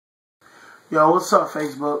Yo, what's up,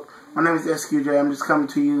 Facebook? My name is SQJ. I'm just coming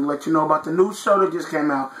to you to let you know about the new show that just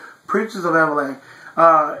came out, Preachers of LA.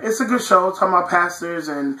 It's a good show talking about pastors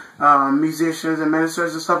and musicians and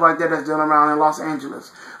ministers and stuff like that that's dealing around in Los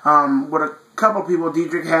Angeles. With a couple of people,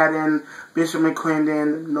 Deitrick Haddon, Bishop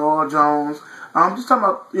McClendon, Noel Jones. Just talking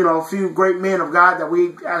about, a few great men of God that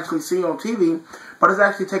we actually see on TV, but it's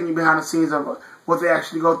actually taking you behind the scenes of what they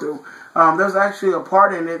actually go through. There's actually a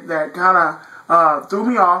part in it that kind of threw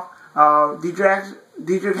me off.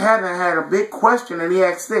 Deitrick Haddon had a big question, and he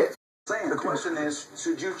asked this. The question is,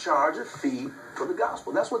 should you charge a fee for the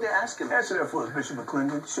gospel? That's what they're asking. Answer that for us, Bishop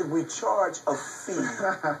McClendon. Should we charge a fee?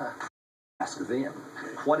 Ask them,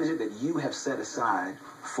 what is it that you have set aside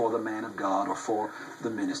for the man of God or for the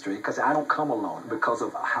ministry? Because I don't come alone. Because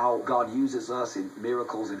of how God uses us in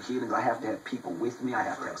miracles and healings, I have to have people with me. I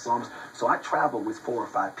have to have psalms. So I travel with 4 or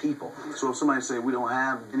 5 people. So if somebody say, we don't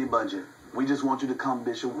have any budget, we just want you to come,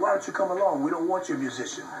 Bishop, why don't you come along? We don't want you a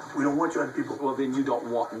musician. We don't want you other people. Well, then you don't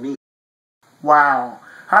want me. Wow.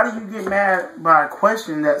 How do you get mad by a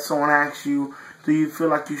question that someone asks you? Do you feel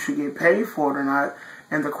like you should get paid for it or not?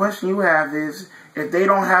 And the question you have is, if they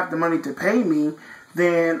don't have the money to pay me,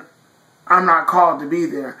 then I'm not called to be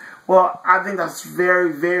there. Well, I think that's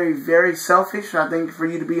very, very, very selfish. I think for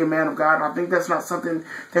you to be a man of God, I think that's not something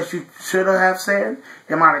that you should have said.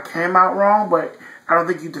 It might have came out wrong, but I don't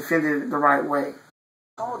think you defended it the right way.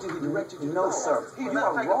 He told you, he directed you. No, sir. He matter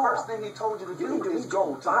of fact, the first thing he told you to do is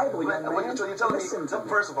go to Bible. You're telling me,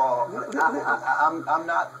 first of all,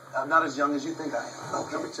 I'm not as young as you think I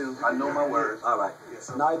am. Number 2, I know my words. All right.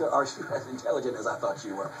 Neither are you as intelligent as I thought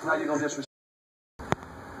you were. Now you're going to disrespect.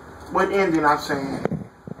 With ending, I'm saying,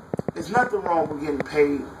 there's nothing wrong with getting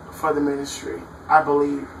paid for the ministry, I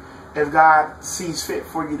believe, if God sees fit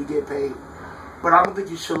for you to get paid. But I don't think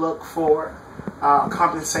you should look for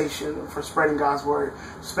compensation for spreading God's word,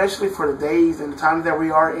 especially for the days and the times that we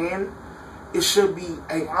are in. It should be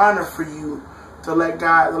an honor for you to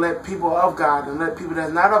let people of God and let people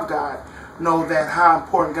that's not of God know that how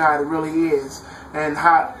important God really is and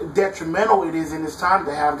how detrimental it is in this time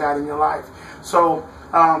to have God in your life. So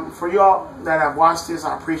for y'all that have watched this,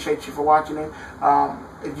 I appreciate you for watching it.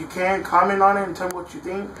 If you can, comment on it and tell me what you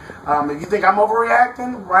think. If you think I'm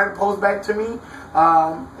overreacting, write a post back to me.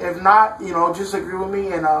 If not, just agree with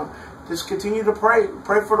me and just continue to pray.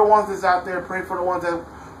 Pray for the ones that's out there. Pray for the ones that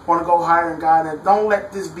want to go higher in God. And don't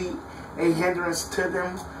let this be a hindrance to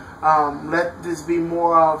them. Let this be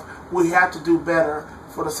more of, we have to do better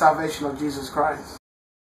for the salvation of Jesus Christ.